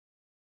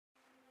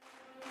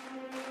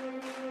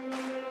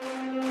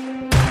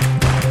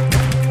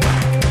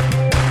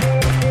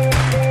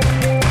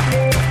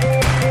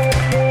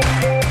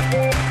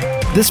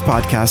This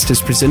podcast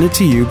is presented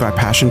to you by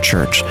Passion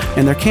Church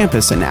and their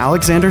campus in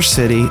Alexander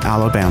City,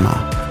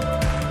 Alabama.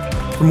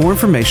 For more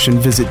information,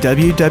 visit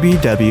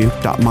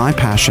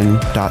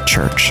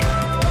www.mypassion.church.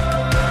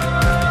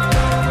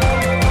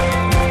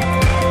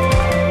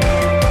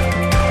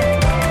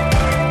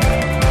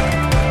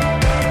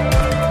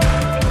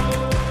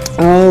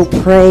 Oh,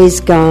 praise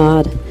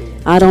God.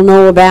 I don't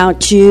know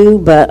about you,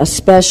 but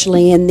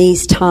especially in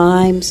these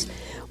times,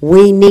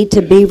 we need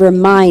to be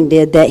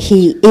reminded that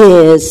He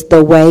is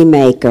the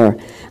Waymaker.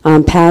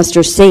 I'm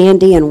Pastor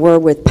Sandy, and we're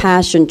with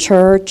Passion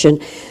Church,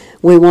 and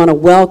we want to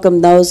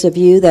welcome those of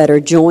you that are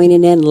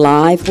joining in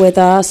live with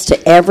us. To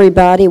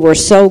everybody, we're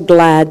so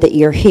glad that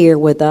you're here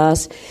with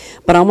us.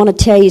 But I want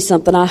to tell you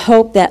something. I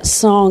hope that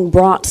song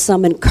brought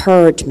some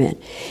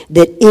encouragement,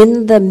 that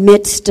in the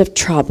midst of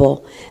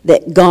trouble,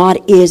 that God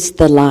is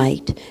the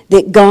light,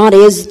 that God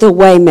is the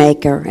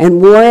Waymaker.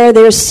 And where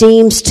there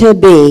seems to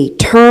be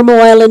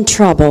turmoil and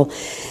trouble,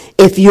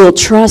 if you'll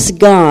trust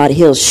God,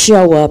 He'll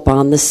show up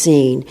on the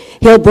scene.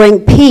 He'll bring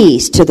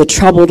peace to the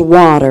troubled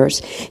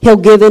waters. He'll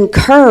give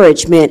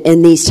encouragement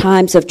in these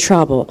times of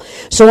trouble.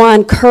 So I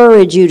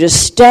encourage you to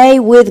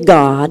stay with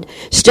God,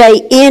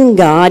 stay in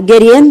God,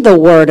 get in the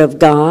Word of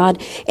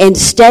God, and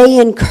stay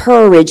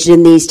encouraged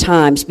in these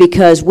times,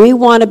 because we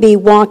want to be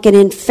walking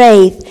in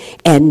faith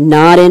and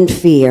not in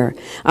fear.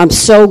 I'm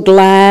so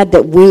glad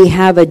that we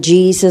have a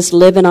Jesus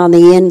living on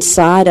the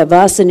inside of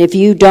us, and if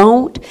you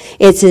don't,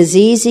 it's as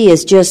easy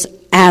as just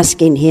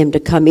asking Him to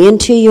come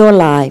into your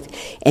life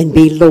and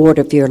be Lord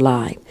of your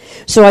life.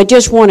 So I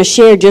just want to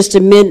share just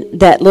a minute,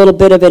 that little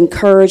bit of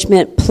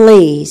encouragement.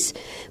 Please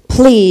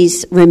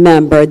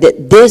remember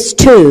that this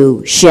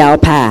too shall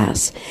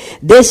pass.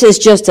 This is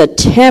just a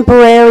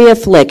temporary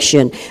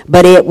affliction,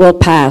 but it will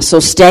pass. So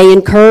stay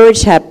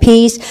encouraged, have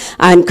peace.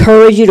 I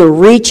encourage you to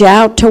reach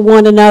out to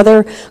one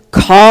another.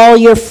 Call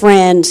your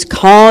friends,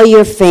 call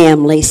your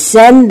family,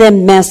 send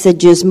them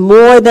messages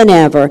more than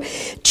ever,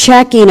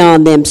 checking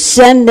on them,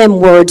 send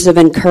them words of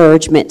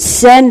encouragement,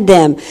 send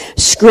them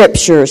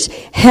scriptures.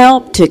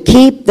 Help to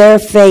keep their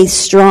faith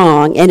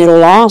strong, and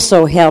it'll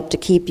also help to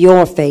keep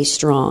your faith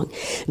strong.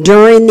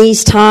 During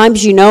these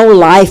times,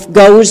 life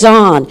goes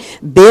on,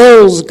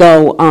 bills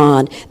go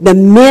on, the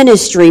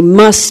ministry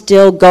must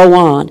still go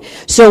on.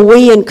 So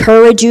we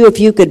encourage you, if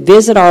you could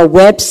visit our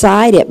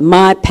website at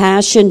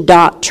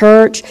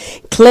mypassion.church,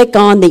 click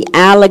on the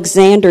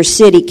Alexander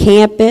City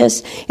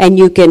campus, and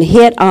you can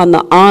hit on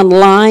the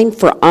online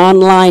for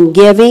online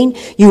giving.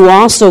 You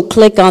also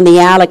click on the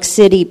Alex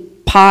City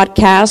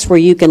podcast, where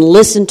you can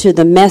listen to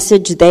the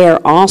message there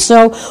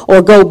also,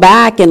 or go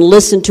back and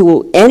listen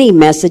to any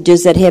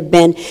messages that have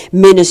been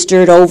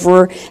ministered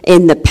over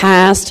in the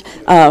past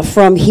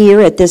from here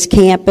at this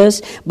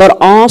campus. But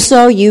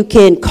also you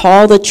can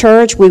call the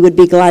church. We would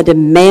be glad to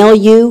mail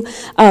you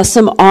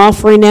some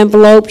offering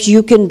envelopes.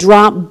 You can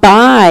drop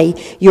by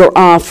your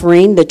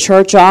offering. The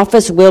church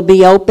office will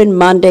be open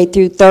Monday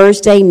through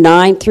Thursday,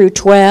 9 through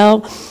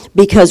 12,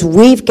 because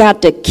we've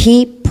got to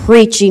keep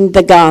preaching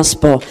the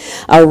gospel.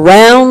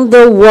 Around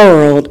the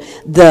world,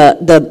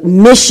 the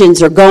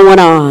missions are going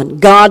on.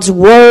 God's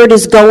word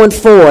is going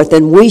forth,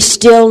 and we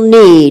still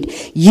need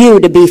you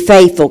to be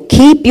faithful.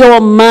 Keep your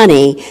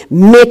money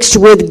mixed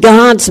with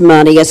God's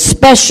money,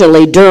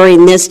 especially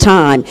during this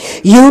time.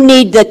 You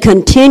need the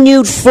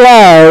continued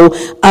flow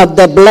of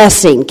the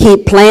blessing.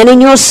 Keep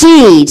planting your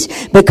seeds,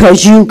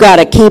 because you've got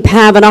to keep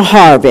having a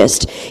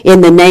harvest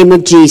in the name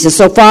of Jesus.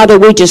 So, Father,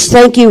 we just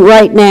thank you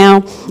right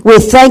now. We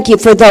thank you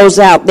for those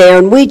out there,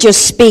 and we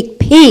just speak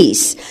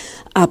peace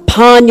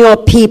upon your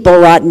people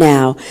right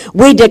now.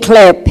 We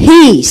declare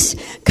peace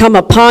come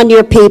upon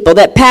your people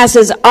that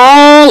passes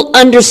all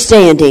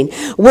understanding.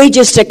 We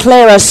just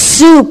declare a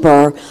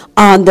super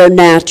on their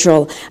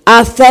natural.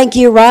 I thank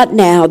you right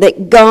now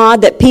that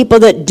God, that people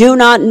that do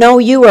not know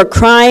you are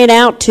crying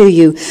out to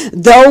you.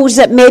 Those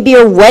that maybe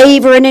are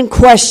wavering and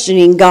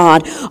questioning,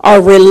 God, are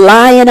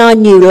relying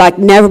on you like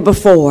never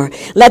before.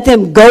 Let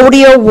them go to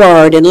your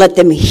word and let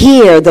them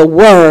hear the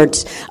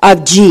words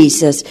of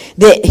Jesus,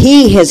 that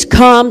He has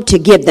come to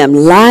give them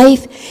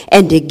life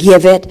and to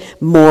give it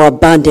more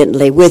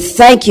abundantly. We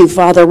thank you,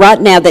 Father, right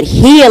now, that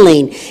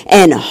healing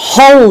and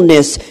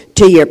wholeness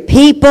to your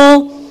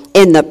people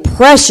in the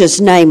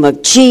precious name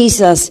of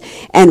Jesus.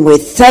 And we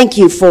thank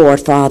you for it,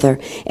 Father.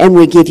 And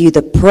we give you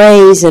the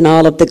praise and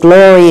all of the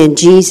glory in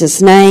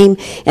Jesus' name.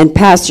 And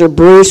Pastor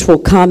Bruce will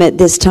come at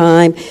this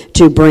time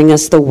to bring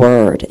us the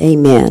word.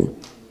 Amen.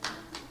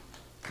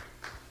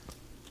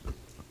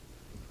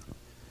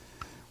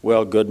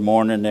 Well, good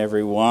morning,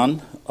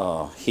 everyone,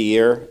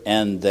 here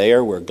and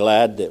there. We're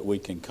glad that we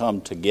can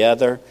come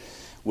together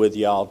with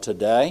y'all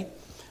today,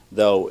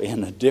 though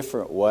in a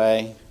different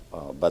way,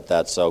 but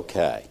that's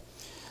okay.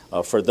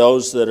 For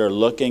those that are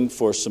looking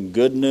for some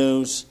good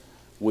news,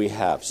 we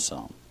have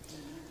some.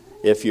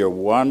 If you're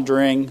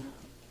wondering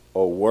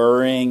or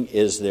worrying,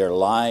 is there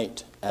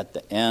light at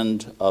the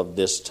end of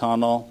this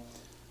tunnel?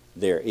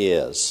 There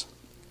is.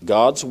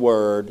 God's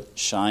Word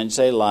shines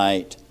a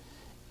light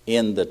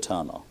in the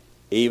tunnel.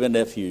 Even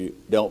if you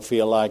don't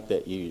feel like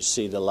that you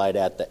see the light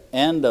at the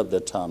end of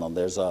the tunnel,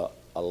 there's a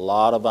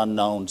lot of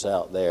unknowns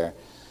out there.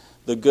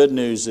 The good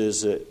news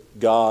is that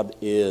God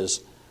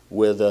is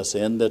with us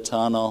in the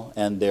tunnel,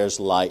 and there's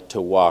light to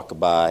walk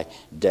by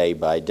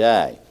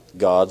day.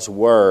 God's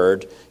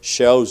Word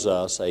shows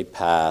us a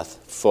path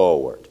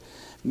forward.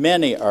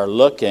 Many are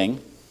looking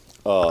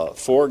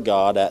for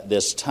God at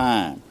this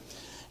time.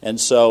 And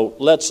so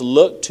let's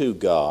look to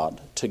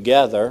God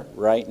together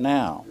right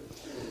now.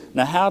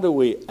 Now, how do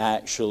we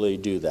actually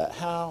do that?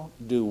 How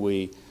do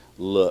we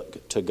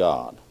look to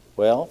God?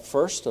 Well,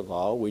 first of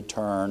all, we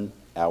turn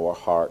our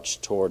hearts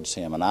towards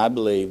Him. And I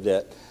believe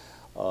that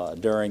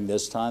during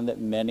this time that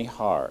many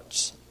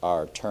hearts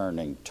are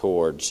turning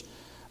towards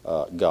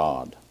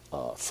God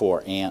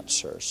for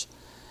answers.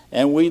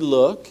 And we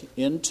look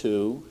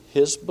into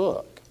His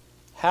book.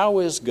 How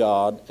is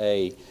God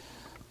a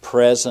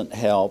present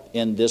help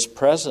in this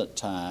present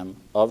time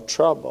of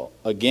trouble?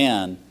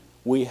 Again,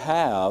 we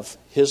have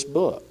His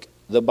book,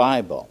 the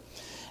Bible.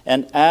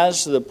 And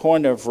as the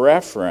point of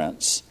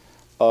reference,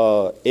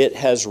 it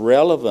has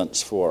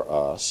relevance for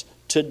us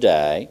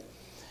today,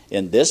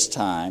 in this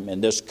time,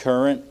 in this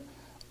current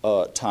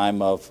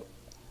time of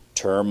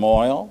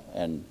turmoil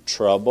and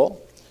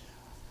trouble,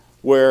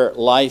 where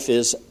life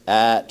is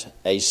at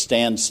a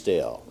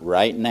standstill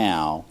right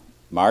now,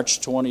 March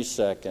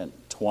 22nd,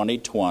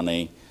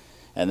 2020,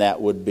 and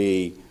that would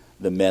be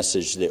the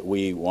message that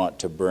we want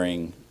to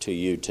bring to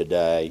you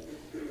today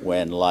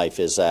when life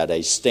is at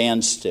a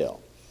standstill.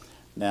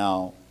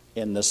 Now,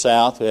 in the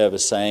South, we have a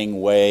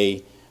saying,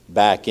 way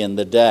back in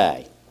the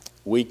day.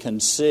 We can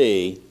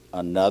see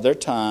another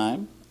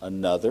time,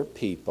 another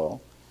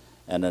people,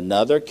 and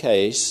another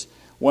case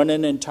when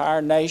an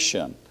entire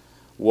nation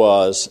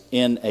was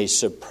in a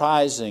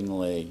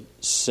surprisingly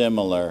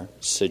similar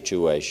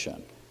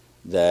situation.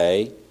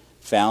 They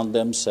found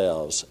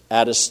themselves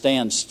at a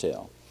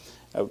standstill.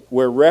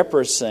 We're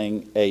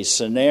referencing a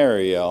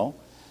scenario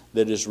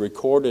that is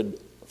recorded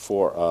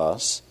for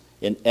us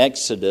in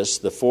Exodus,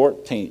 the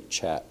 14th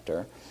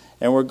chapter,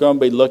 and we're going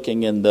to be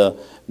looking in the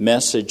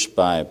Message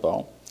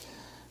Bible.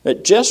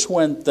 That just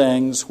when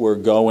things were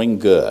going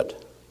good,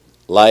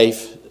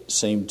 life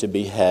seemed to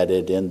be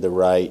headed in the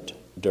right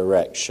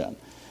direction,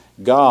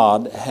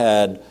 God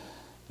had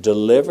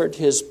delivered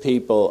His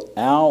people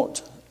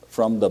out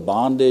from the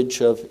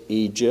bondage of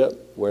Egypt,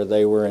 where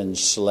they were in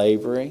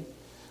slavery,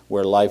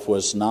 where life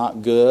was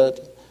not good.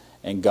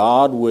 And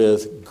God,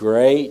 with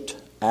great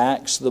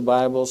acts, the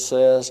Bible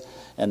says,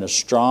 and a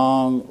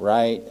strong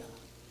right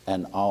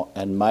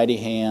and mighty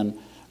hand,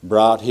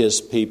 brought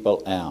His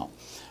people out.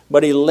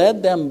 But He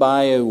led them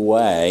by a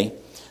way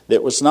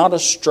that was not a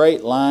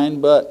straight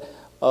line, but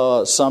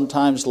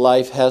sometimes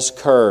life has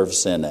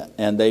curves in it.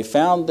 And they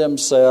found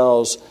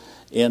themselves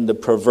in the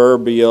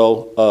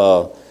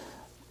proverbial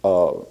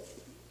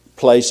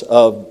place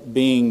of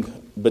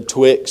being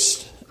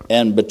betwixt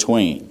and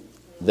between.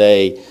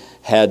 He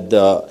had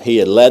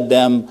led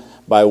them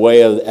by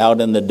way of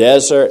out in the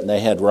desert, and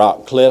they had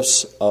rock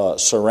cliffs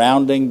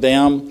surrounding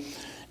them.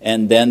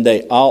 And then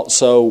they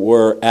also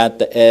were at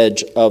the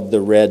edge of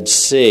the Red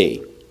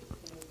Sea.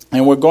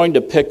 And we're going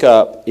to pick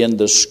up in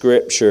the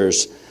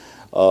Scriptures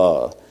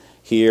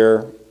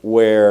here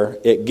where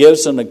it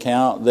gives an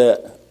account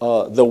that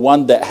the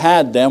one that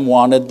had them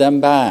wanted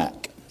them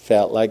back.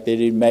 Felt like that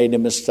he'd made a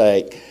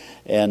mistake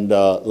and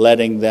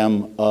letting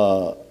them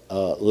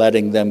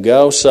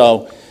go.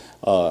 So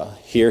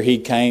here he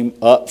came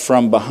up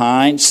from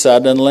behind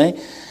suddenly.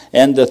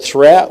 And the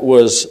threat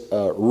was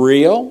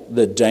real,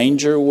 the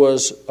danger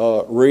was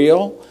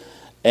real,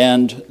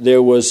 and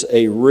there was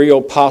a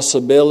real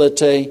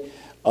possibility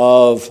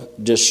of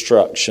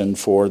destruction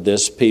for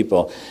this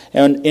people.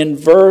 And in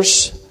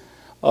verse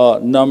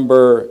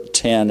number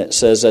 10, it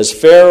says, as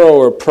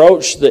Pharaoh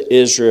approached the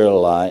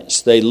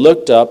Israelites, they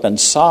looked up and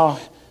saw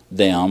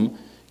them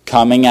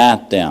coming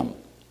at them.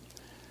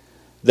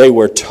 They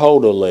were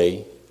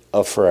totally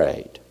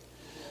afraid.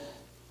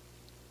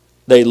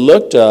 They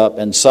looked up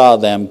and saw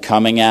them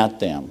coming at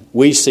them.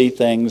 We see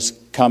things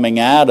coming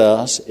at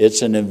us.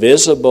 It's an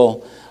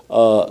invisible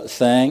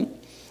thing,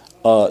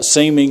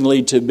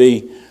 seemingly to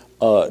be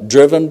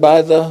driven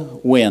by the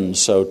wind,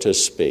 so to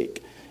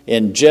speak.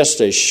 In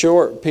just a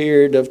short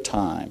period of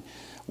time,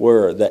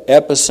 where the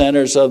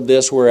epicenters of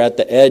this were at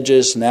the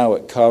edges, now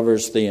it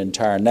covers the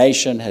entire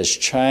nation, has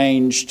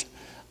changed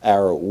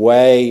our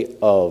way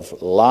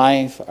of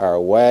life, our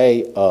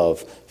way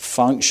of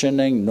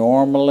functioning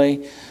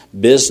normally.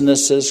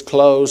 Businesses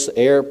closed,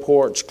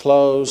 airports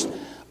closed,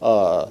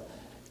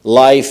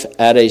 life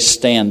at a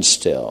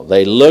standstill.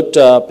 They looked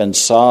up and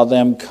saw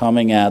them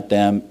coming at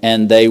them,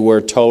 and they were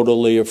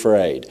totally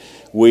afraid.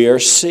 We are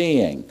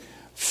seeing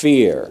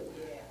fear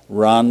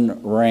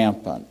run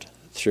rampant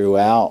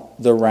throughout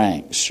the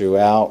ranks,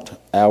 throughout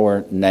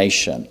our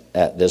nation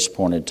at this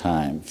point in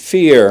time.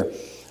 Fear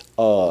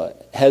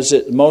has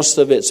most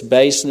of its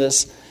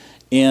basis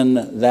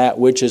in that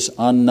which is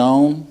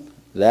unknown,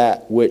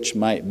 that which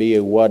might be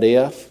a what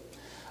if,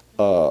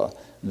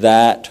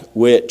 that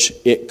which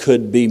it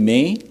could be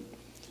me.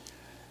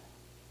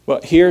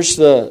 Well, here's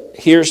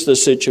the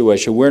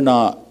situation. We're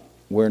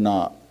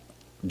not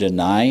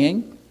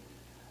denying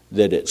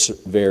that it's a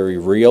very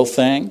real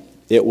thing.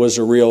 It was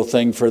a real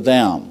thing for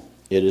them.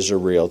 It is a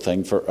real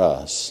thing for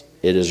us.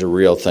 It is a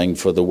real thing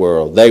for the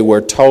world. They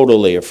were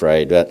totally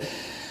afraid that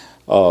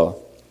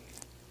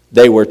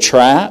they were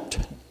trapped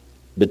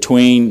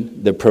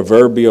between the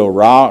proverbial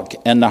rock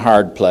and the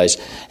hard place.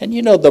 And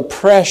you know, the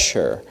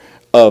pressure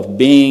of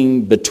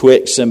being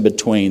betwixt and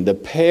between, the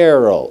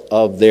peril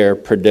of their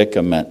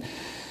predicament,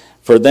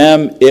 for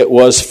them it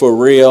was for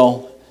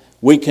real.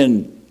 We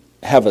can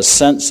have a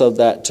sense of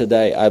that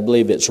today. I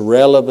believe it's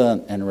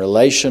relevant and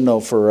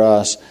relational for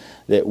us,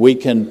 that we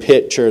can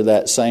picture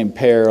that same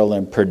peril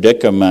and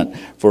predicament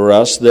for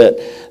us,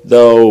 that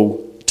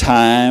though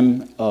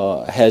time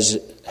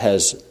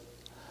has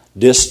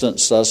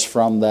distanced us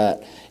from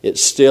that,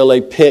 it's still a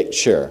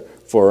picture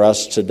for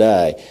us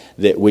today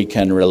that we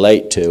can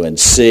relate to and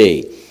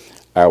see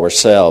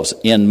ourselves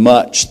in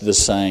much the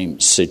same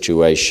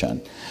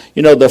situation.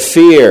 You know, the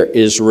fear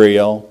is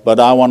real, but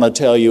I want to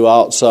tell you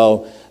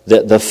also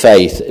that the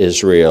faith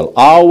is real.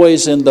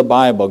 Always in the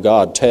Bible,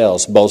 God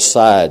tells both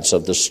sides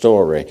of the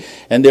story.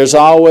 And there's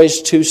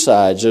always two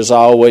sides. There's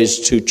always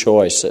two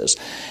choices.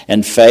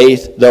 And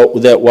faith,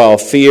 that while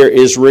fear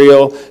is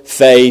real,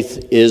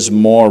 faith is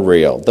more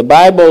real. The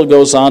Bible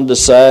goes on to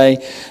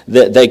say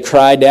that they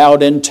cried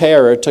out in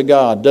terror to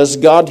God. Does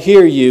God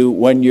hear you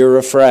when you're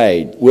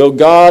afraid? Will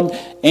God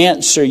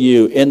answer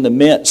you in the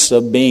midst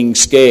of being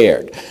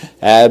scared?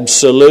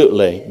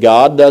 Absolutely.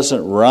 God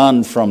doesn't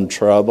run from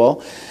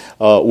trouble.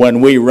 When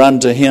we run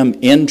to Him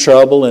in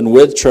trouble and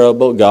with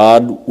trouble,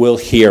 God will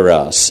hear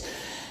us.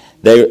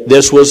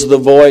 This was the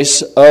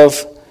voice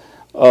of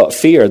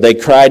fear. They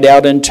cried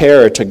out in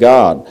terror to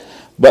God,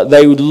 but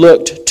they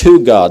looked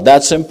to God.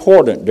 That's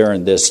important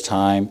during this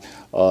time,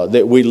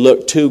 that we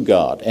look to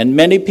God. And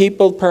many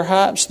people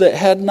perhaps that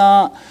had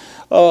not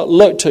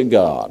looked to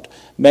God.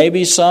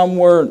 Maybe some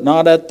were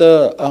not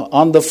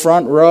on the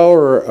front row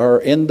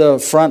or in the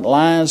front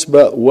lines,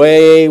 but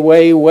way,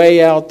 way,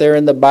 way out there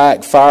in the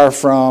back, far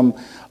from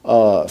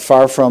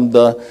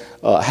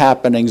the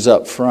happenings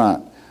up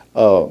front.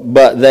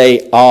 But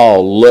they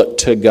all looked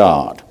to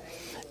God.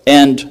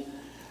 And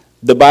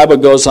the Bible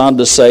goes on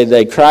to say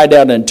they cried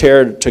out in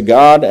terror to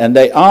God, and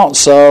they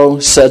also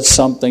said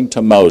something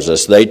to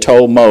Moses. They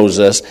told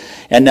Moses,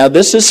 and now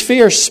this is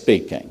fear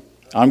speaking.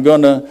 I'm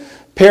going to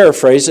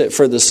paraphrase it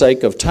for the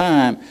sake of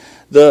time.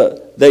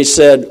 They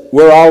said,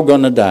 we're all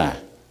going to die.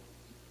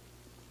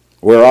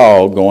 We're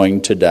all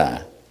going to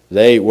die.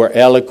 They were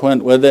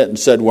eloquent with it and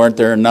said, weren't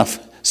there enough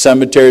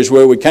cemeteries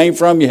where we came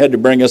from? You had to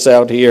bring us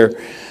out here.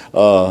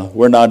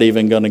 We're not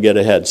even going to get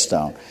a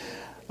headstone.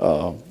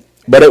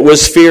 But it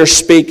was fear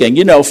speaking.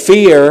 You know,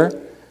 fear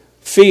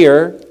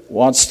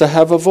wants to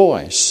have a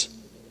voice.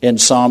 In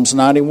Psalms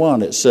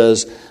 91, it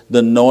says,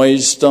 the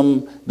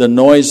noisome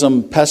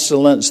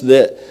pestilence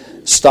that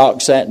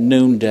stalks at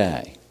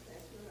noonday.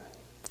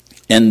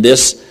 And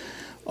this,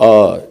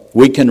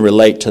 we can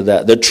relate to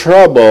that. The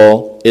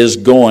trouble is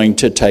going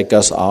to take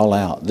us all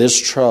out. This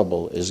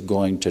trouble is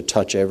going to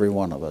touch every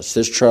one of us.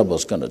 This trouble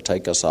is going to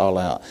take us all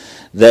out.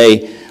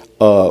 They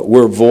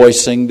were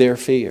voicing their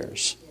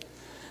fears.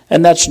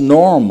 And that's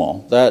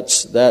normal.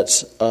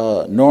 That's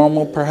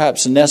normal,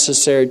 perhaps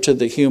necessary to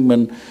the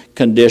human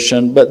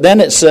condition. But then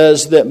it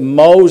says that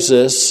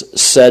Moses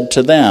said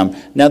to them.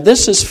 Now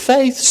this is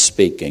faith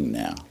speaking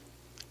now,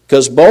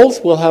 because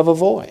both will have a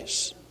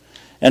voice,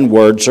 and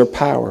words are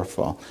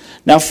powerful.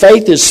 Now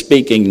faith is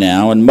speaking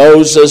now, and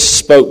Moses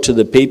spoke to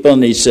the people,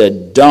 and he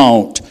said,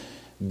 don't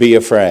be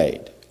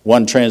afraid.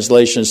 One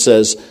translation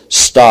says,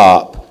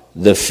 stop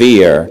the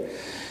fear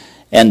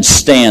and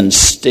stand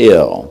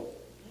still.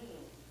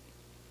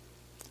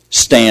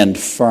 Stand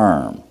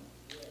firm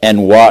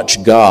and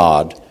watch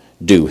God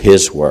do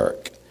His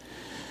work.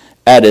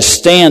 At a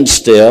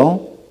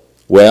standstill,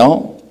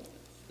 well,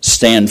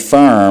 stand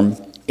firm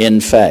in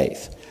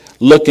faith.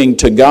 Looking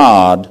to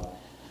God,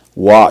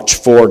 watch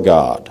for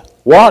God.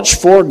 Watch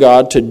for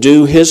God to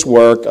do His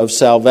work of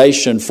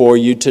salvation for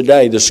you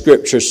today. The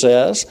Scripture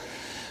says,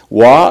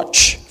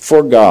 watch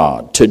for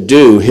God to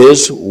do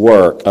His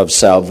work of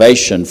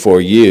salvation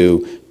for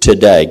you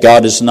today.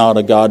 God is not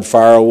a God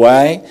far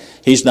away.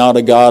 He's not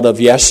a God of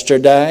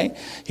yesterday.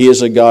 He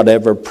is a God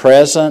ever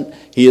present.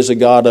 He is a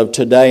God of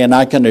today. And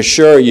I can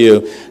assure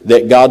you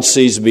that God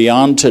sees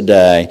beyond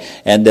today,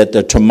 and that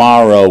the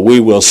tomorrow we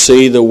will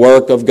see the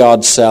work of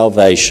God's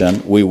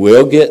salvation. We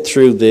will get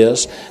through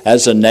this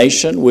as a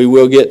nation. We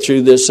will get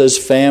through this as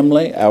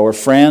family, our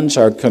friends,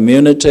 our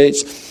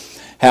communities.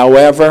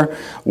 However,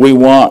 we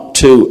want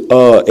to,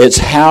 it's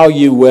how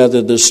you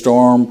weather the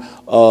storm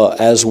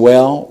as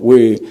well.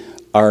 We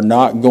are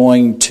not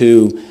going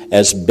to,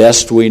 as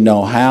best we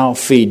know how,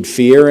 feed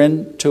fear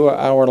into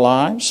our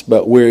lives,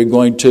 but we're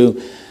going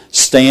to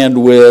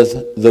stand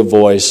with the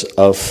voice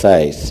of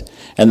faith.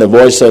 And the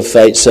voice of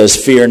faith says,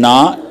 fear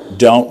not,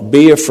 don't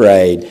be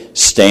afraid,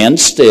 stand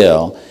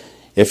still.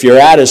 If you're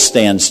at a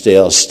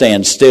standstill,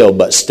 stand still,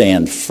 but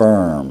stand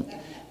firm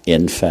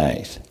in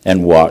faith.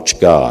 and watch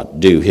God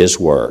do his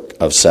work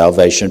of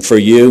salvation for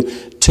you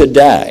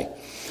today.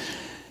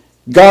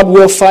 God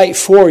will fight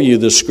for you,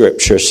 the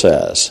scripture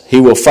says. He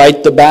will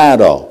fight the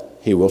battle.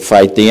 He will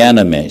fight the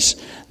enemies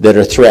that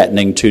are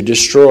threatening to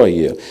destroy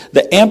you.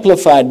 The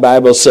Amplified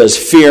Bible says,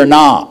 fear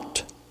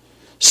not,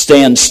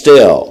 stand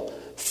still,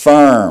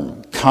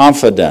 firm,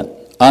 confident,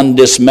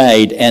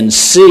 undismayed, and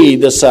see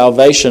the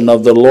salvation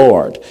of the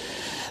Lord.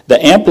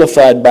 The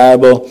Amplified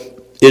Bible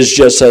is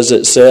just as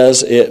it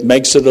says. It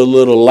makes it a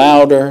little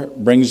louder,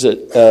 brings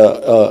it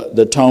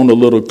the tone a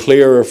little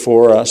clearer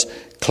for us,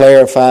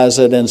 clarifies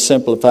it and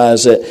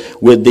simplifies it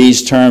with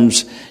these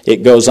terms.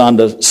 It goes on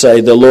to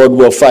say, the Lord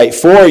will fight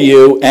for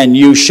you, and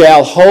you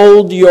shall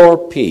hold your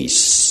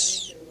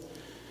peace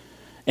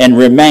and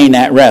remain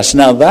at rest.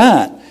 Now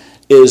that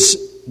is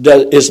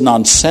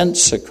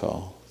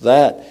nonsensical.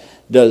 That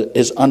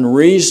is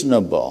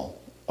unreasonable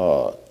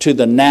to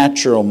the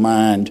natural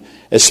mind,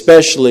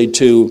 especially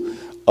to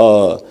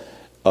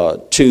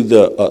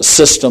the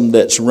system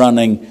that's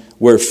running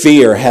where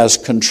fear has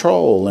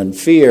control. And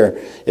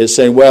fear is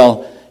saying,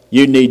 well,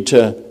 you need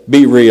to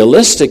be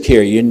realistic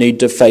here. You need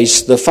to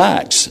face the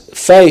facts.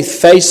 Faith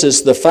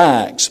faces the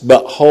facts,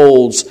 but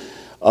holds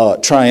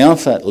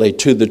triumphantly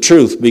to the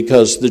truth,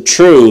 because the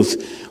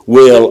truth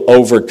will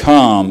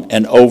overcome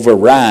and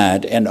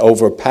override and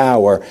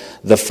overpower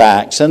the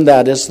facts, and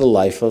that is the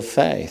life of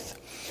faith.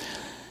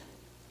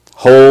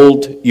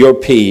 Hold your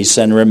peace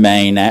and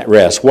remain at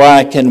rest.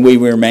 Why can we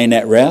remain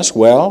at rest?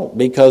 Well,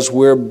 because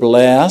we're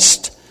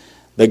blessed.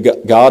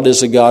 God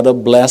is a God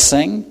of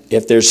blessing.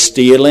 If there's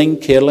stealing,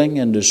 killing,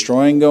 and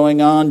destroying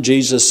going on,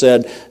 Jesus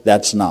said,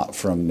 that's not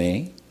from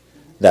me.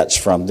 That's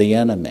from the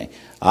enemy.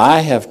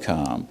 I have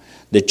come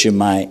that you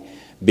might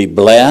be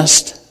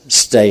blessed,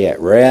 stay at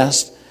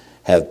rest,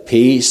 have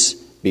peace,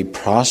 be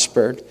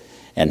prospered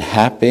and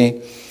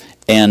happy,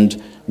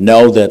 and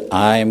know that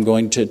I am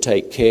going to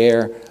take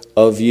care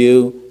of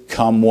you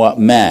come what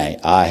may.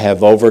 I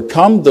have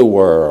overcome the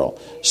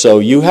world. So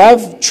you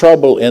have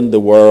trouble in the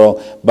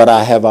world, but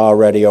I have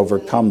already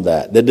overcome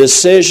that. The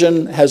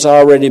decision has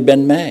already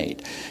been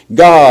made.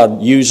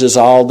 God uses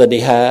all that he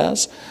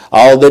has,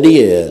 all that he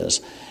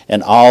is,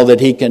 and all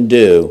that he can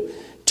do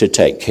to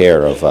take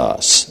care of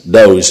us,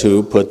 those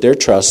who put their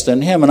trust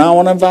in him. And I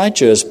want to invite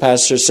you, as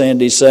Pastor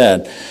Sandy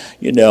said,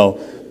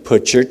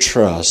 put your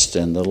trust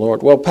in the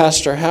Lord. Well,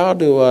 Pastor, how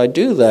do I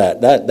do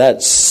that?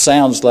 That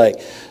sounds like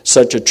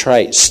such a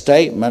trite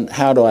statement.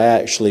 How do I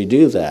actually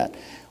do that?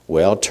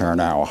 Well, turn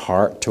our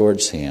heart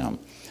towards him,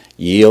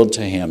 yield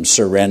to him,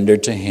 surrender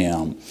to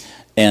him,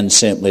 and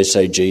simply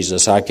say,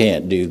 Jesus, I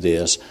can't do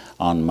this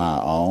on my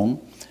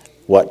own.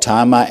 What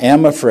time I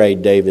am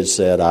afraid, David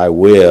said, I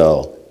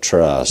will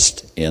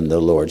trust in the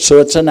Lord. So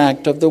it's an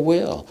act of the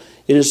will.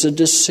 It is a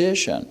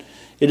decision.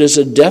 It is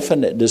a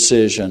definite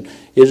decision.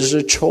 It is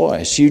a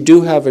choice. You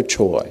do have a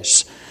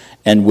choice.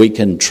 And we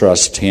can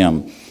trust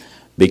him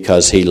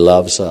because he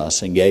loves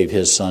us and gave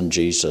his son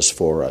Jesus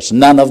for us.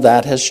 None of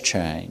that has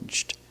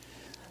changed.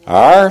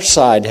 Our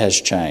side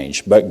has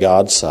changed, but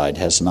God's side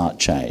has not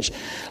changed.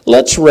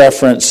 Let's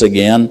reference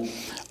again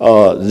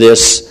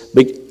this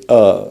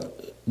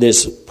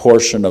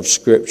portion of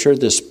Scripture,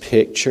 this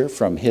picture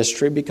from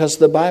history, because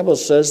the Bible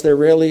says there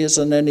really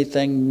isn't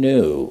anything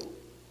new.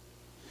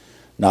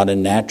 Not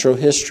in natural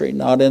history,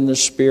 not in the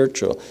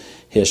spiritual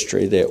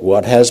history, that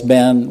what has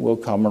been will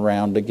come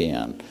around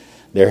again.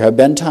 There have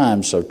been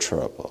times of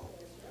trouble,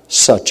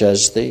 such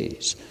as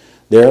these.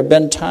 There have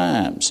been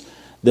times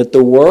that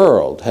the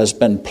world has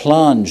been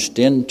plunged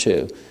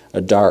into a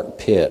dark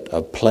pit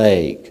of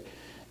plague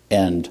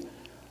and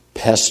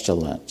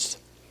pestilence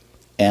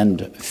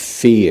and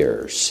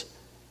fears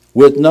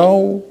with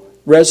no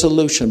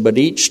resolution. But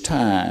each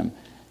time,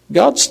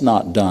 God's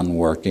not done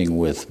working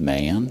with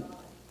man.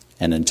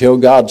 And until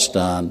God's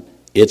done,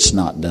 it's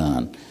not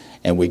done.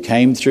 And we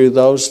came through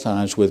those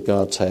times with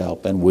God's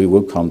help, and we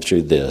will come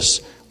through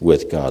this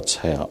with God's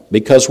help.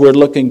 Because we're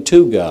looking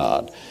to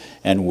God,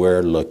 and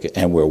we're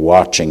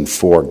watching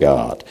for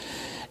God.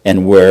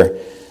 And we're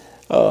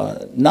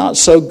not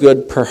so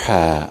good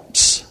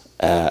perhaps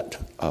at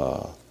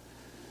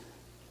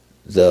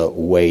the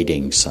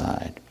waiting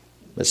side.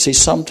 But see,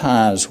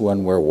 sometimes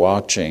when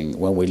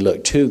we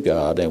look to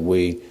God and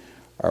we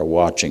are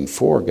watching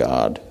for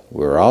God,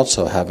 we're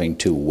also having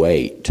to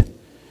wait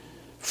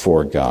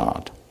for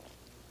God.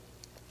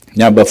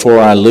 Now, before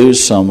I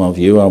lose some of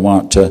you, I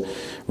want to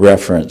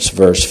reference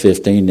verse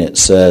 15. It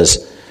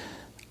says,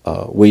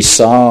 we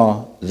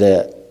saw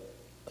that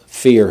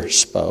fear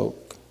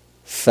spoke,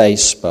 faith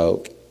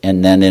spoke,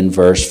 and then in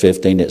verse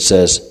 15 it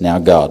says, now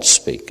God's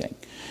speaking.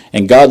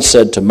 And God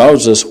said to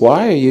Moses,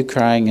 why are you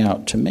crying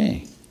out to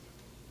me?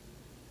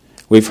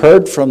 We've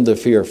heard from the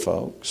fear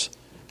folks.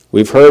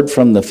 We've heard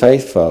from the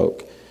faith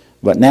folk.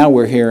 But now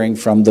we're hearing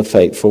from the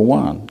faithful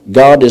one.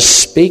 God is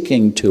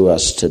speaking to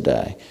us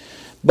today,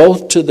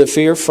 both to the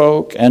fear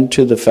folk and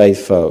to the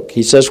faith folk.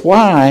 He says,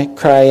 why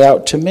cry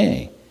out to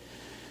me?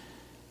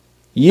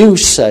 You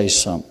say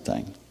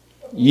something.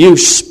 You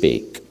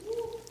speak.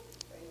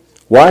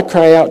 Why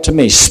cry out to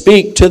me?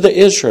 Speak to the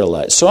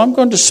Israelites. So I'm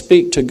going to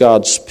speak to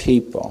God's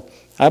people.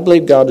 I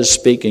believe God is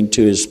speaking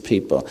to his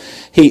people.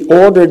 He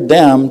ordered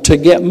them to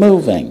get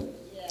moving.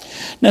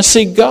 Now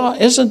see, God,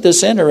 isn't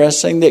this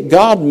interesting that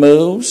God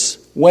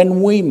moves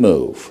when we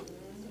move?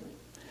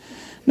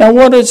 Now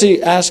what is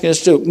he asking us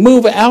to do?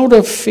 Move out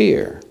of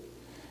fear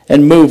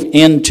and move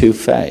into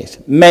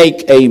faith.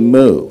 Make a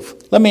move.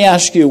 Let me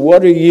ask you,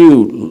 what are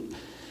you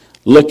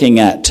looking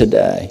at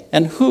today?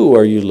 And who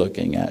are you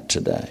looking at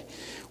today?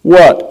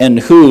 What and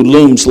who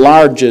looms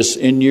largest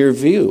in your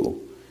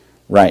view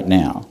right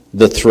now?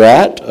 The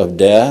threat of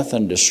death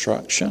and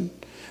destruction,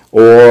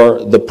 or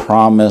the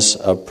promise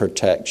of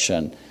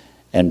protection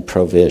and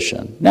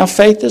provision? Now,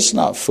 faith is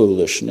not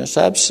foolishness.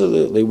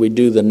 Absolutely, we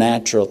do the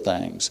natural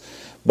things.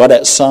 But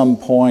at some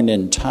point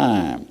in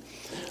time,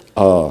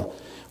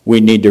 we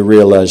need to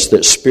realize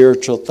that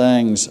spiritual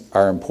things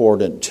are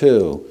important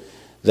too.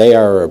 They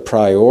are a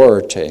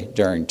priority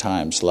during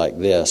times like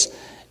this.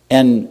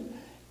 And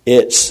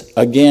it's,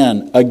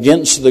 again,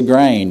 against the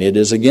grain. It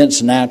is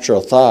against natural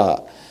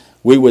thought.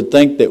 We would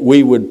think that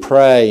we would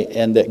pray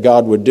and that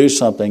God would do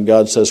something.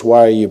 God says,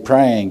 why are you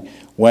praying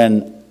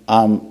when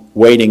I'm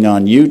waiting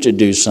on you to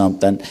do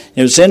something?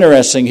 It was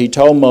interesting. He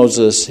told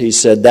Moses, he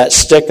said, that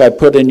stick I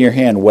put in your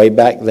hand way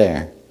back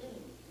there.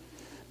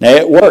 Now,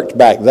 it worked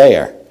back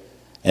there,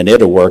 and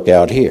it'll work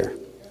out here.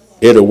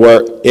 It'll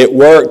work. It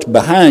worked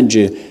behind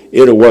you.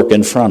 It'll work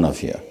in front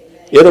of you.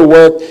 It'll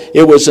work.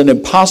 It was an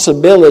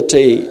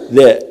impossibility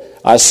that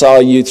I saw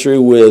you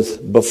through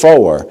with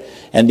before,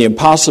 and the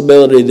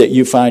impossibility that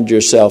you find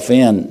yourself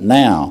in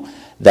now,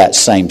 that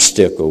same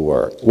stick will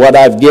work. What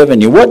I've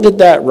given you, what did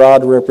that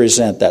rod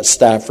represent, that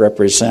staff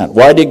represent?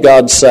 Why did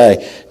God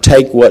say,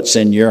 take what's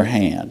in your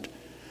hand?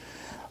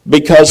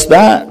 Because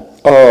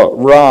that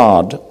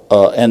rod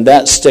and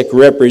that stick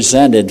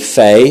represented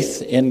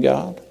faith in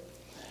God,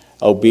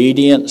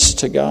 obedience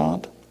to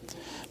God,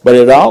 but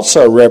it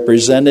also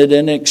represented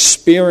an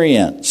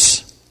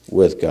experience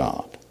with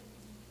God.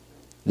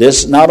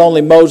 This, not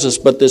only Moses,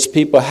 but this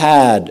people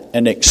had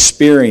an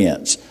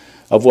experience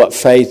of what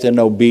faith and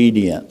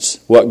obedience,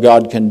 what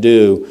God can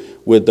do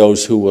with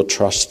those who will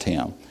trust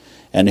him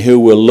and who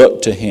will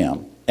look to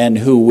him and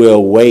who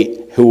will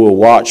wait, who will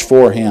watch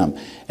for him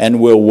and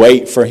will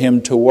wait for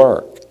him to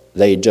work.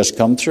 They had just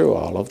come through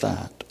all of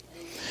that.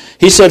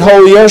 He said,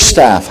 hold your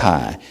staff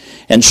high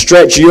and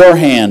stretch your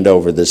hand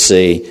over the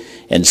sea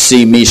and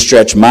see me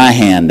stretch my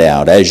hand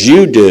out. As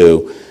you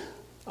do,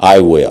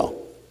 I will.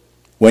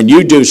 When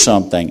you do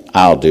something,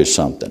 I'll do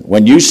something.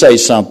 When you say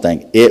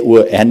something, it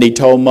will. And he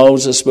told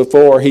Moses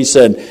before, he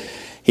said,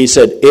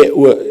 it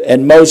will.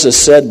 And Moses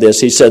said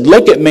this, he said,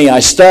 look at me, I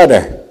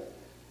stutter.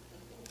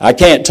 I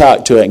can't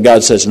talk to it. And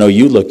God says, no,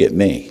 you look at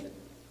me.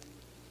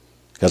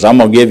 Because I'm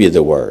going to give you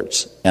the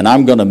words. And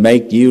I'm going to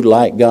make you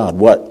like God.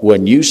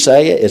 When you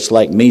say it, it's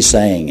like me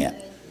saying it.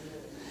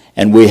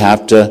 And we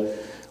have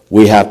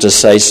to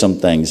say some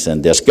things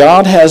in this.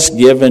 God has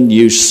given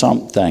you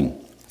something.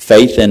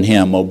 Faith in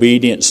him,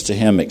 obedience to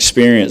him,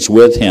 experience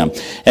with him.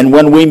 And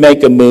when we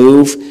make a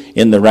move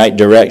in the right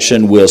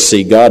direction, we'll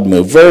see God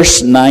move.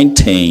 Verse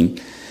 19,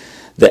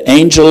 the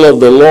angel of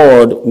the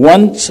Lord,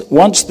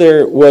 once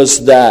there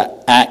was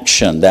that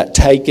action, that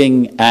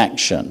taking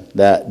action,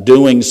 that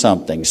doing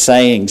something,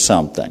 saying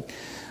something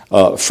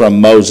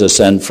from Moses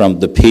and from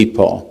the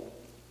people,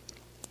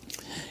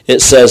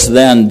 it says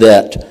then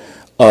that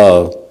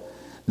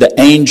the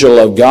angel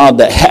of God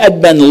that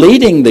had been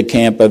leading the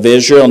camp of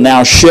Israel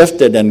now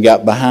shifted and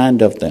got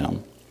behind of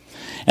them.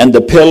 And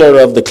the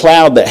pillar of the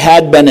cloud that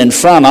had been in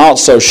front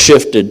also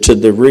shifted to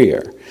the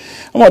rear.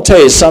 I'm going to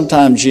tell you,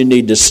 sometimes you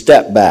need to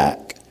step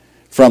back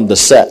from the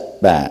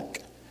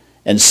setback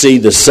and see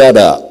the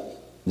setup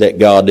that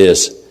God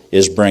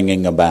is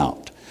bringing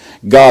about.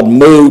 God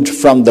moved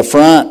from the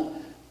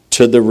front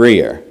to the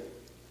rear.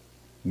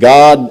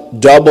 God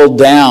doubled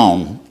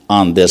down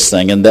on this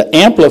thing, and the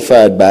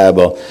Amplified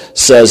Bible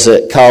says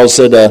it called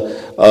it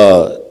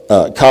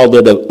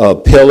a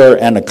pillar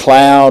and a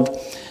cloud,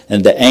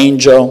 and the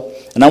angel.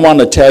 And I want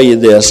to tell you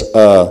this: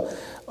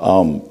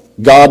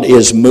 God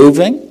is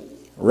moving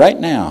right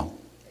now.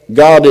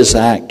 God is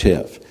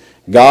active.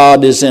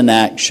 God is in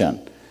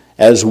action.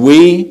 As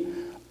we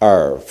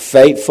are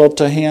faithful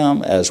to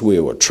him, as we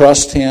will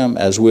trust him,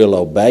 as we'll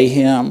obey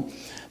him,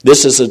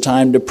 this is a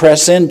time to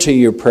press into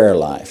your prayer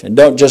life. And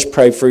don't just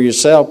pray for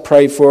yourself,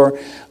 pray for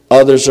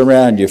others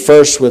around you,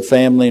 first with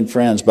family and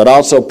friends, but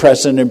also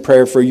pressing in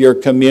prayer for your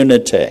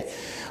community,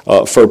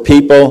 for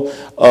people,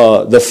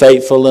 the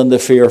faithful and the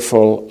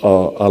fearful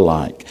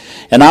alike.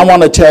 And I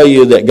want to tell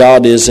you that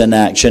God is in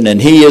action, and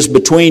he is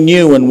between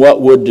you and what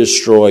would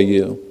destroy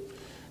you.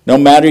 No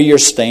matter your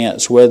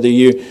stance, whether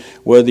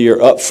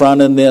you're up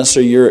front in this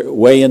or you're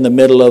way in the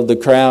middle of the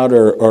crowd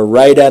or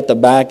right at the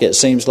back, it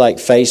seems like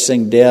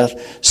facing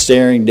death,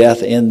 staring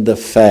death in the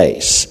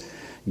face.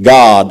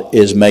 God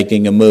is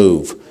making a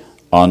move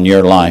on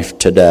your life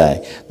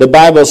today. The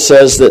Bible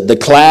says that the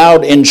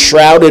cloud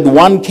enshrouded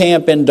one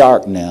camp in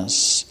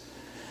darkness,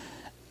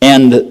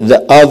 and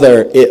the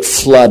other, it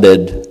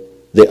flooded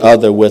the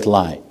other with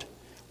light.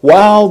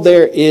 While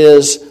there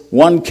is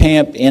one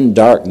camp in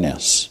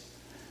darkness,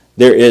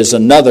 there is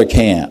another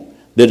camp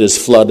that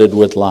is flooded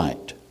with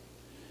light.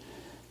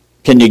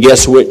 Can you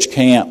guess which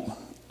camp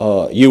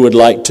you would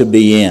like to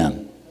be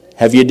in?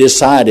 Have you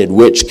decided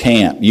which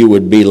camp you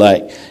would be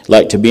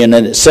like to be in?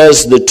 And it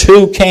says the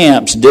two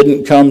camps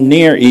didn't come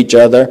near each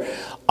other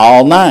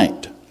all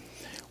night.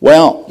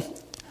 Well,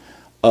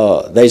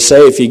 they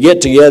say if you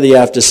get together, you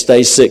have to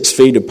stay 6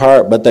 feet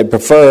apart, but they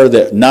prefer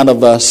that none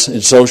of us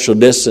in social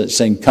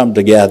distancing come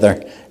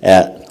together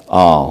at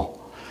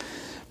all.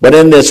 But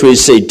in this we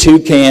see two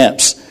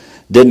camps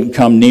didn't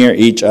come near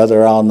each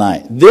other all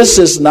night. This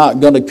is not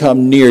going to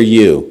come near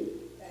you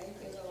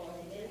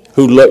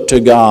who look to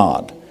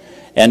God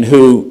and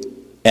who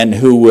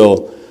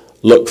will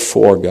look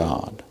for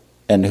God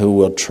and who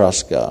will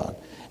trust God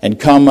and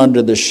come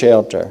under the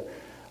shelter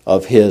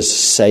of His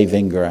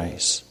saving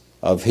grace,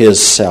 of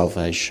His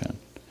salvation.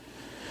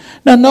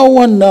 Now, no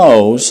one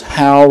knows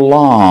how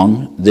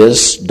long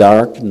this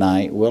dark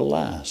night will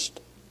last.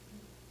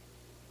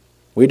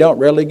 We don't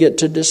really get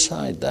to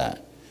decide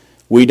that.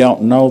 We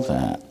don't know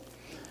that.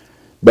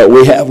 But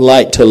we have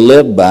light to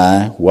live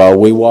by while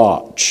we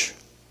watch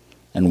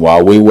and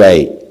while we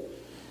wait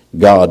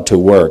God to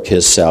work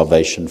His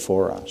salvation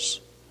for us.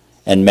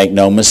 And make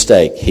no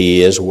mistake,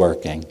 He is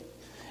working.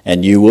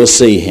 And you will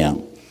see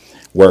Him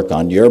work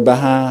on your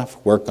behalf,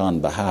 work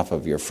on behalf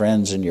of your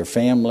friends and your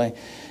family.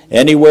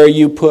 Anywhere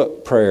you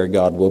put prayer,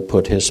 God will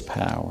put His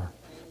power.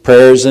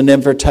 Prayer is an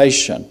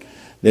invitation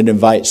that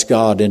invites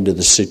God into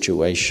the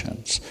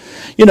situations.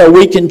 You know,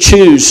 we can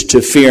choose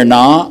to fear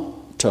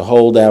not, to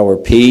hold our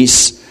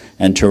peace,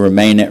 and to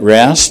remain at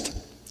rest.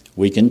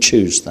 We can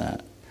choose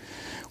that.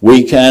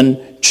 We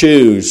can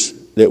choose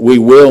that we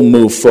will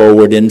move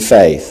forward in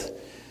faith.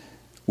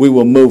 We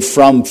will move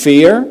from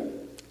fear,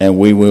 and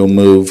we will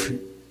move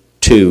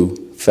to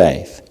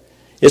faith.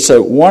 It's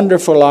a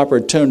wonderful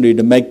opportunity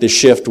to make the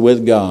shift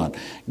with God.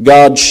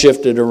 God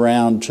shifted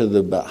around to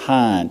the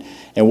behind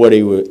and what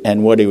he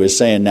was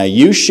saying. Now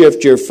you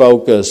shift your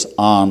focus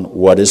on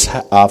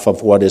off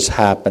of what is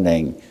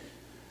happening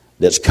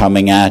that's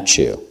coming at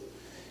you.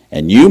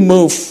 And you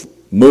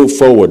move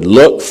forward,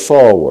 look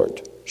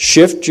forward.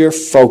 Shift your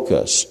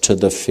focus to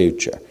the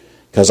future.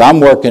 Because I'm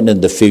working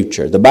in the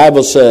future. The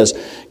Bible says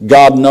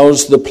God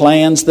knows the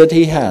plans that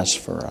He has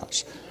for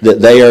us.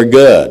 That they are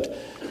good.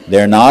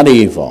 They're not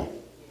evil.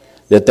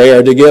 That they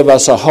are to give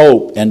us a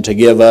hope and to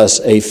give us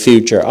a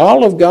future.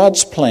 All of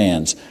God's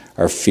plans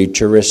are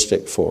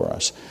futuristic for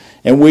us.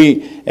 And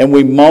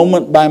we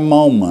moment by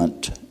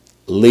moment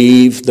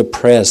leave the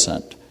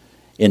present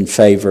in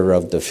favor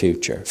of the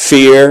future.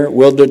 Fear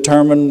will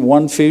determine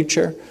one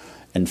future,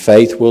 and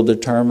faith will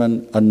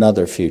determine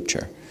another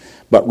future.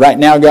 But right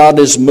now God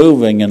is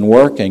moving and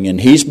working,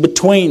 and He's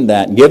between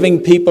that,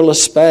 giving people a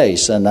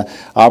space and an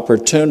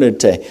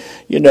opportunity.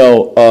 You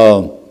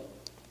know,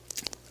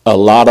 a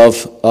lot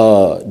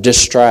of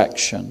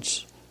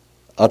distractions,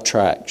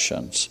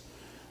 attractions.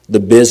 The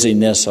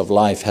busyness of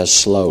life has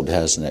slowed,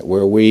 hasn't it?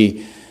 Where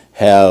we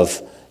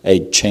have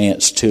a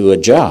chance to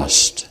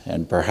adjust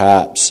and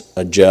perhaps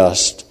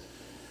adjust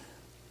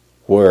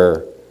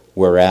where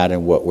we're at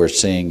and what we're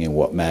seeing and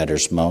what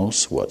matters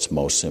most, what's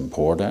most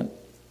important.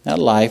 Now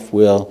life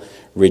will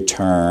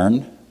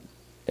return.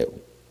 It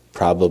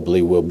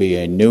probably will be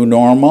a new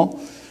normal,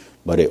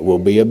 but it will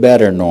be a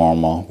better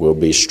normal. We'll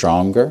be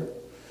stronger.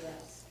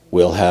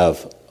 We'll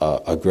have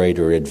a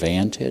greater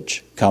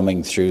advantage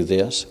coming through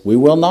this. We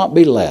will not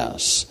be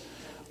less.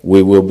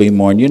 We will be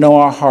more. And you know,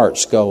 our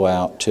hearts go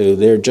out to,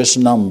 they're just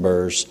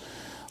numbers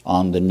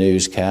on the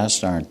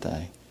newscast, aren't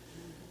they?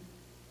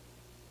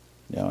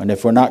 You know, and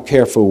if we're not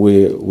careful,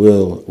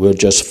 we'll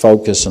just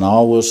focus and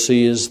all we'll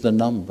see is the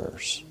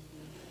numbers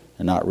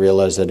and not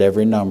realize that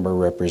every number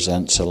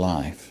represents a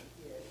life.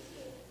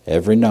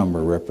 Every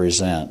number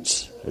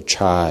represents a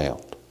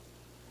child,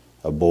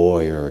 a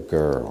boy or a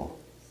girl,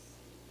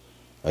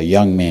 a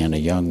young man, a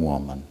young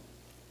woman,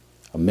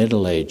 a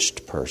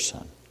middle-aged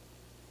person,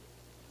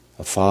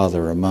 a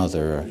father, a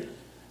mother,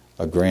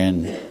 a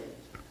grandfather,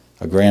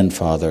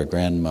 a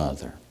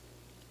grandmother,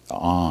 an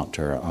aunt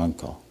or an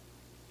uncle.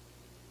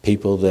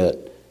 People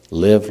that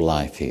live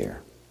life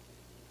here.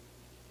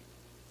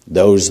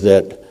 Those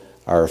that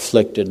are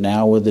afflicted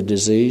now with the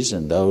disease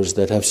and those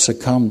that have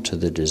succumbed to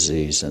the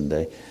disease. And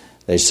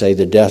they say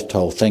the death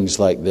toll, things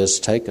like this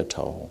take a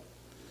toll.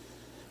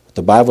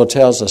 The Bible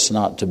tells us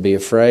not to be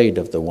afraid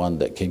of the one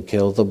that can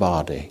kill the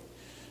body,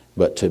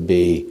 but to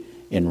be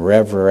in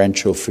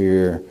reverential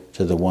fear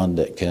to the one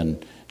that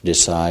can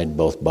decide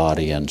both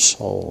body and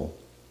soul.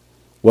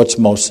 What's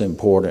most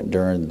important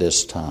during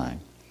this time?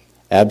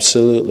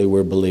 Absolutely,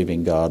 we're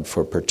believing God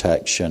for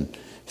protection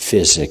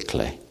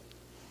physically,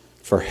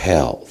 for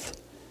health,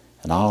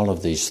 and all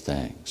of these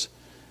things.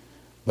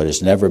 But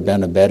it's never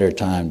been a better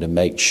time to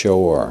make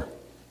sure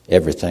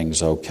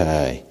everything's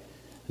okay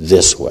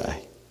this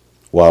way.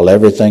 While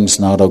everything's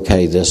not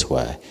okay this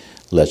way,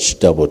 let's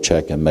double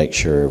check and make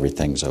sure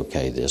everything's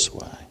okay this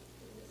way.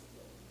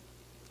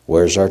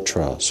 Where's our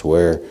trust?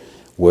 Where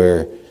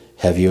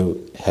Have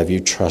you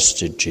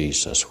trusted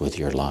Jesus with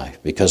your life?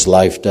 Because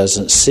life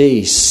doesn't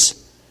cease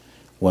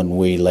when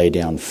we lay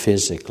down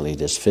physically,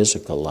 this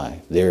physical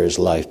life. There is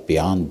life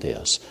beyond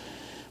this.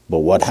 But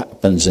what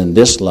happens in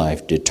this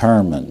life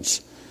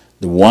determines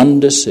the one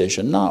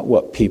decision, not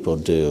what people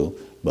do,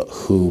 but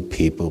who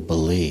people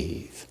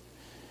believe.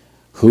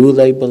 Who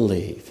they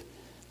believe.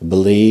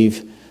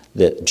 Believe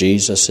that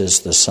Jesus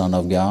is the Son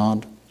of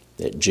God,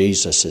 that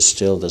Jesus is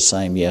still the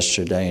same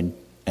yesterday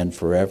and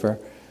forever.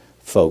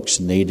 Folks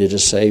needed a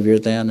Savior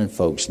then, and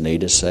folks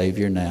need a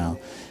Savior now.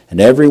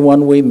 And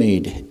everyone we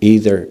meet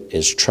either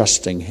is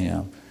trusting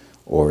Him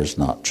or is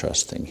not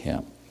trusting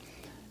Him.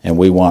 And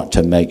we want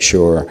to make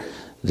sure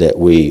that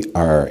we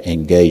are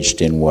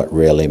engaged in what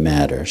really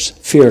matters.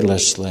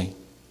 Fearlessly.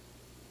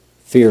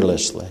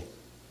 Fearlessly.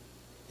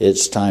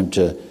 It's time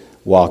to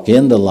walk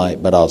in the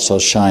light, but also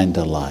shine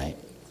the light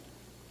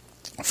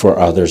for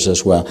others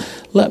as well.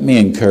 Let me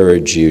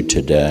encourage you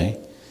today,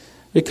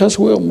 because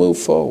we'll move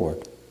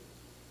forward,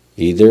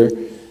 either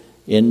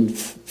in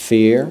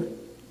fear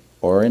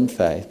or in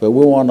faith. But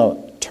we want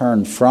to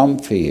turn from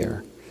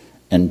fear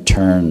and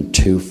turn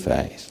to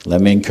faith. Let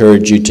me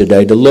encourage you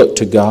today to look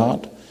to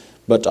God,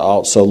 but to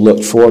also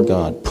look for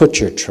God. Put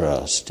your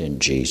trust in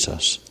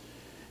Jesus.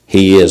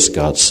 He is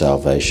God's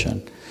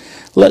salvation.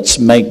 Let's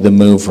make the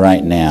move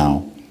right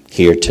now,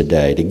 here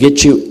today, to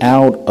get you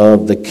out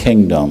of the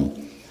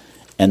kingdom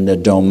and the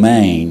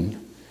domain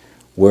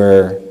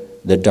where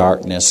the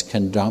darkness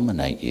can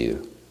dominate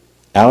you.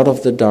 Out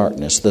of the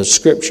darkness. The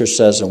scripture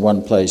says in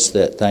one place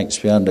that thanks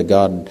be unto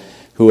God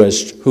who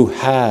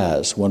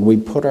has, when we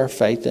put our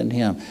faith in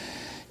Him,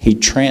 He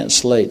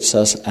translates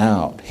us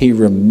out. He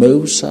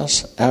removes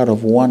us out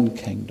of one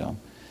kingdom.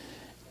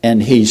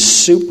 And He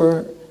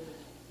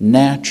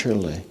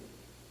supernaturally,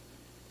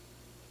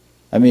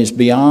 it is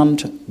beyond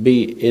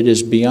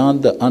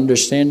the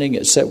understanding,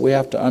 except we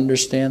have to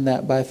understand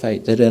that by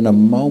faith, that in a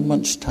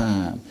moment's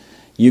time,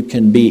 you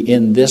can be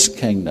in this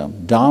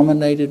kingdom,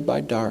 dominated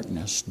by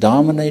darkness,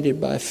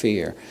 dominated by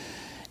fear.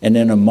 And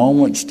in a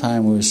moment's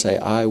time, we say,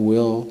 I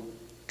will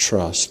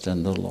trust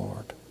in the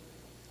Lord.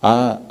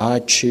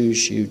 I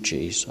choose you,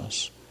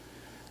 Jesus.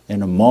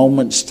 In a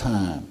moment's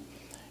time,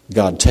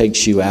 God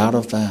takes you out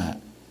of that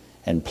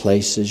and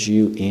places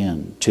you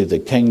into the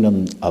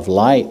kingdom of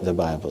light, the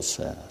Bible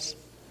says,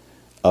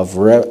 of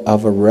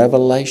a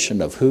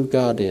revelation of who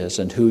God is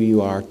and who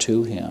you are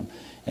to Him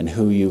and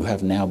who you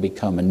have now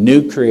become. A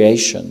new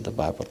creation, the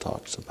Bible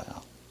talks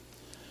about.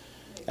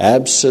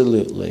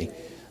 Absolutely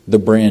the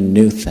brand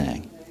new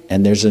thing.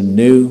 And there's a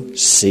new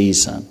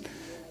season,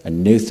 a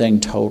new thing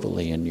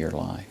totally in your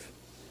life.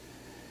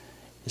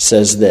 It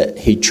says that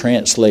He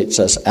translates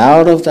us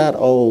out of that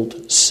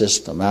old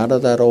system, out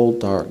of that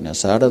old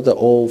darkness, out of the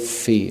old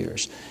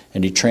fears,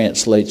 and He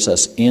translates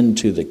us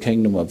into the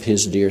kingdom of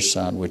His dear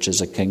Son, which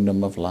is a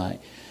kingdom of light.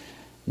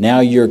 Now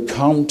you're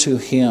come to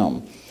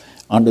Him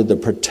under the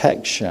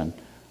protection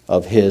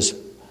of His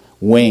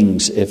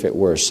wings, if it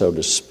were, so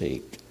to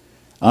speak.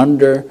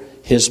 Under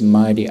His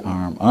mighty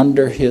arm,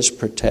 under His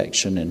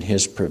protection and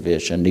His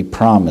provision. He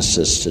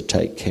promises to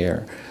take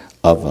care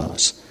of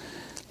us.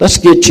 Let's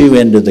get you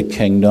into the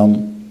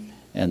kingdom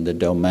and the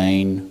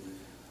domain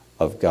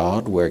of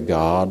God, where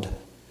God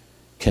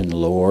can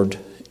lord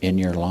in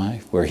your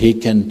life, where He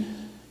can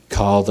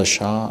call the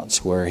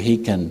shots, where He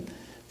can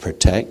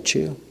protect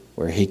you,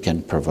 where He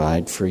can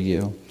provide for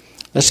you.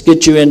 Let's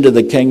get you into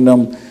the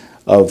kingdom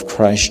of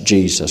Christ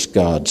Jesus,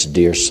 God's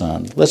dear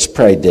Son. Let's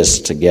pray this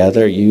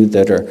together. You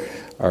that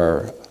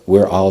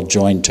we're all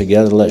joined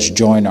together. Let's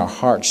join our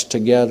hearts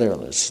together.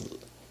 Let's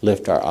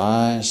lift our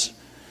eyes.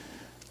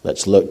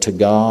 Let's look to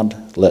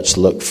God. Let's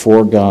look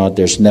for God.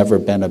 There's never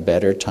been a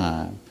better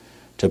time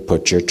to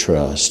put your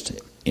trust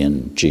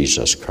in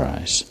Jesus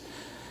Christ.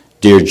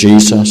 Dear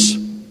Jesus,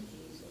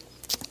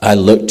 I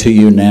look to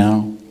you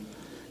now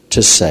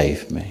to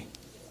save me,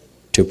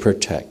 to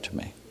protect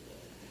me.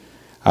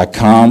 I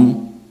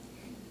come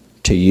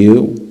to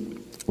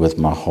you with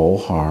my whole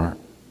heart.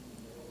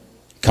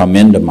 Come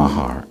into my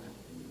heart.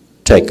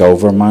 Take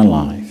over my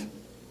life.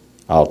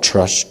 I'll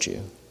trust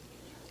you.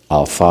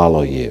 I'll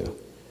follow you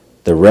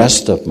the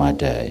rest of my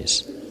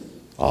days,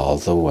 all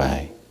the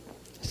way.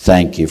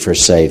 Thank you for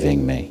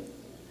saving me.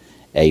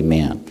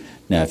 Amen.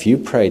 Now, if you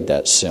prayed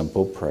that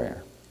simple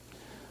prayer,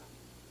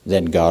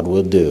 then God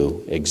will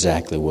do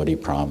exactly what He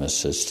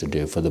promises to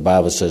do. For the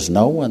Bible says,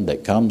 no one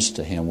that comes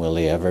to Him will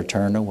He ever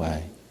turn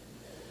away.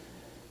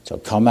 So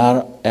come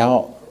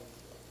out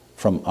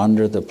from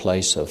under the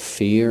place of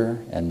fear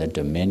and the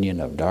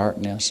dominion of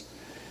darkness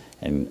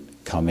and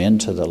come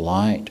into the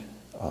light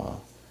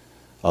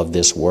of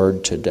this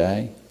word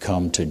today.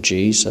 Come to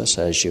Jesus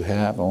as you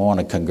have. I want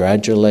to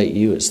congratulate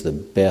you. It's the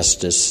best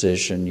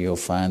decision you'll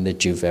find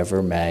that you've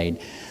ever made.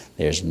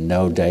 There's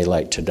no day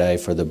like today,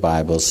 for the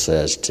Bible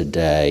says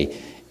today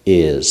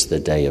is the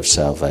day of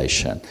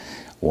salvation. I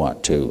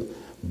want to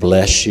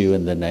bless you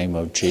in the name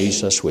of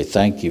Jesus. We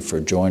thank you for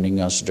joining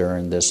us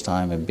during this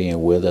time and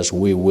being with us.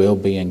 We will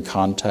be in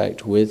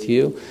contact with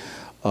you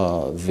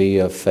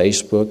via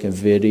Facebook and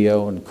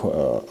video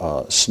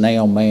and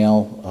snail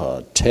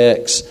mail,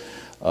 text,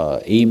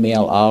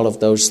 email, all of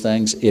those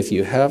things. If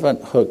you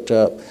haven't hooked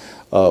up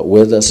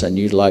with us and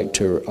you'd like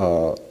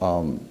to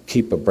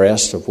keep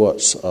abreast of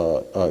what's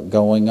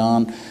going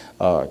on,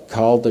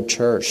 call the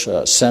church,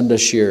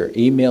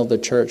 email the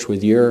church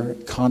with your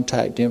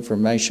contact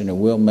information, and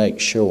we'll make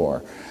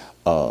sure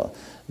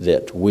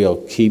that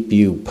we'll keep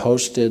you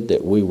posted,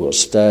 that we will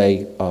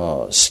stay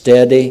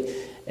steady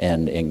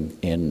and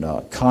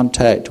in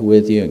contact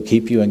with you and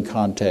keep you in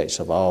context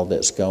of all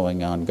that's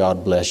going on.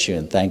 God bless you,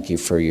 and thank you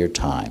for your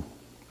time.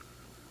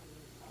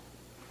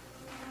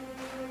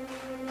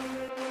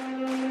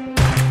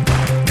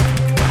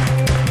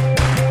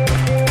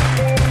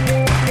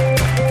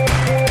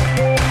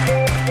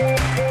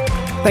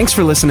 Thanks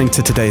for listening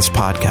to today's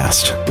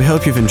podcast. We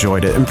hope you've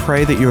enjoyed it and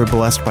pray that you are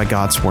blessed by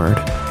God's Word.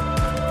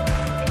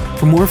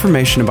 For more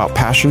information about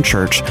Passion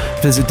Church,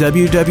 visit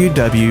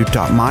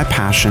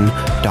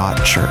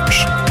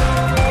www.mypassion.church.